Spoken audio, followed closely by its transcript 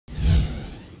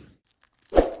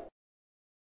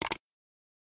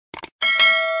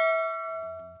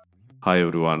Hi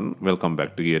everyone, welcome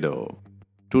back to DYOR.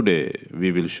 Today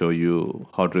we will show you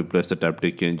how to replace the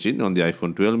Taptic Engine on the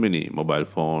iPhone 12 mini mobile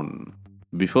phone.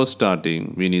 Before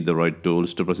starting, we need the right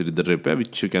tools to proceed with the repair,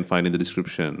 which you can find in the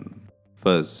description.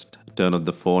 First, turn off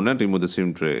the phone and remove the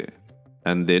SIM tray,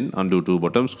 and then undo two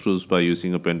bottom screws by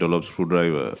using a pentalobe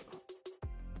screwdriver.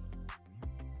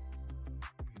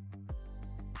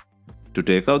 To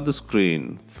take out the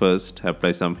screen, first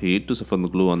apply some heat to soften the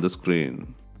glue on the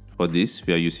screen. For this,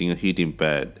 we are using a heating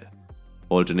pad.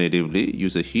 Alternatively,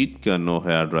 use a heat gun or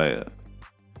hair dryer.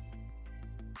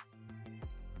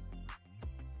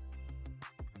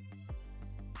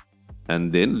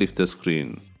 And then lift the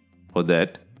screen. For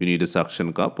that, you need a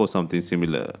suction cup or something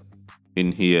similar.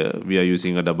 In here, we are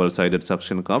using a double-sided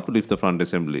suction cup to lift the front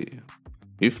assembly.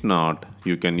 If not,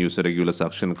 you can use a regular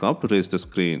suction cup to raise the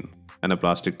screen, and a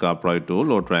plastic car pry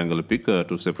tool or triangle picker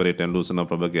to separate and loosen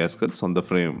up rubber gaskets on the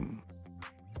frame.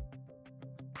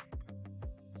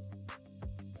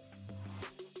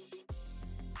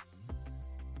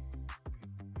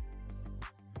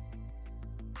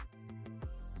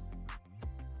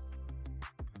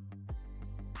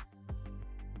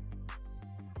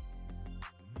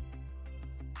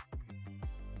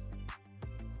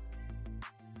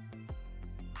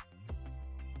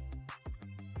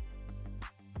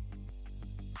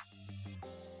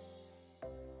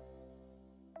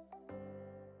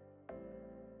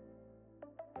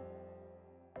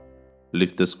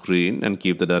 Lift the screen and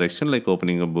keep the direction like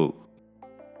opening a book.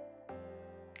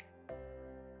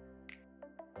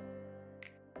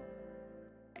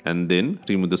 And then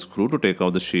remove the screw to take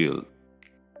out the shield.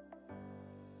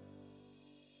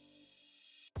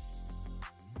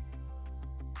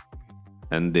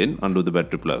 And then undo the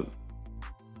battery plug.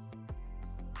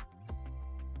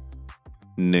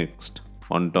 Next,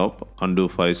 on top, undo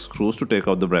 5 screws to take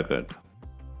out the bracket.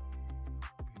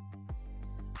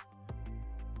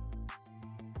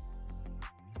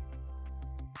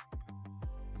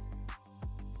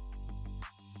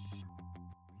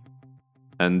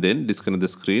 And then disconnect the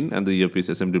screen and the earpiece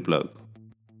assembly plug.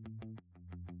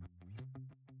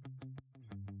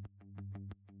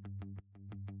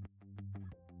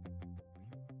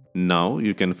 Now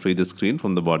you can free the screen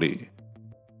from the body.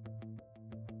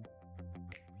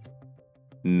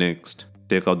 Next,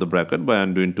 take out the bracket by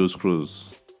undoing 2 screws.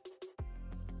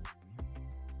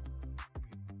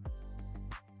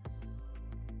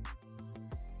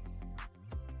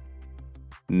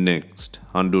 Next,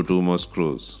 undo 2 more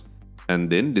screws. And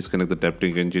then disconnect the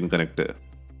Taptic Engine connector.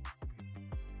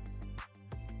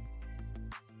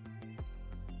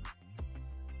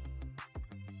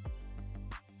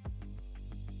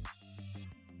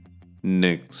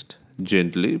 Next,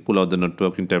 gently pull out the not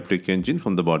working Taptic Engine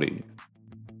from the body.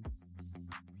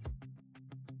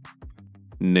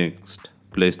 Next,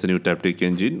 place the new Taptic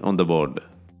Engine on the board.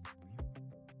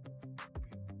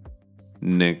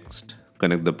 Next,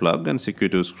 connect the plug and secure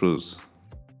 2 screws.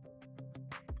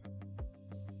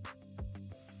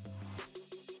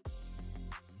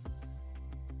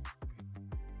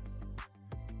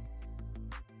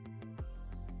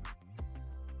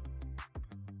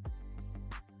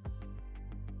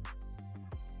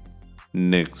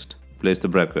 Next, place the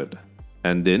bracket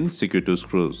and then secure 2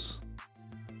 screws.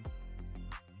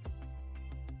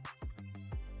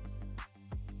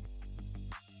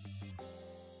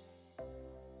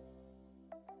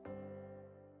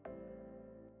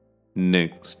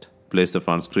 Next, place the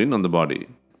front screen on the body.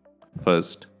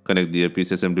 First, connect the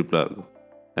earpiece assembly plug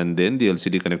and then the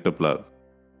LCD connector plug.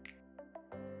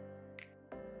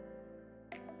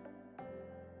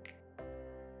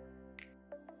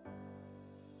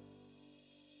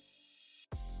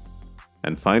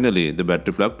 And finally, the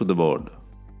battery plug to the board.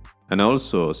 And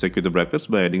also secure the brackets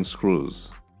by adding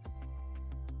screws.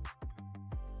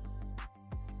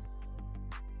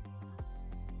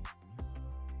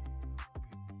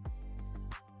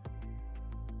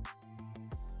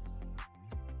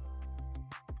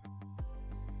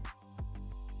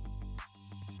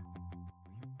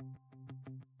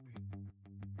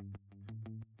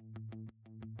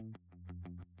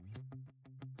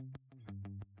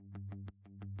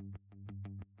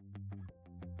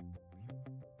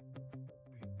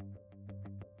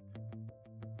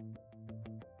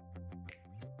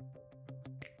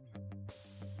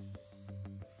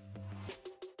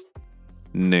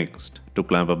 Next, to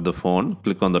clamp up the phone,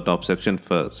 click on the top section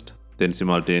first, then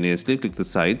simultaneously click the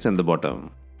sides and the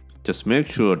bottom. Just make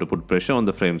sure to put pressure on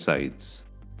the frame sides.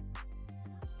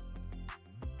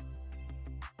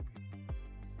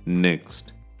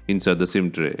 Next, insert the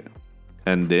SIM tray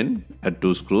and then add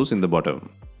 2 screws in the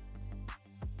bottom.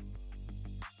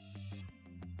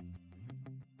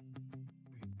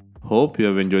 Hope you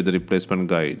have enjoyed the replacement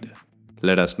guide.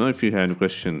 Let us know if you have any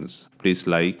questions. Please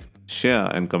like, share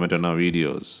and comment on our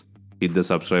videos. Hit the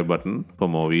subscribe button for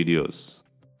more videos.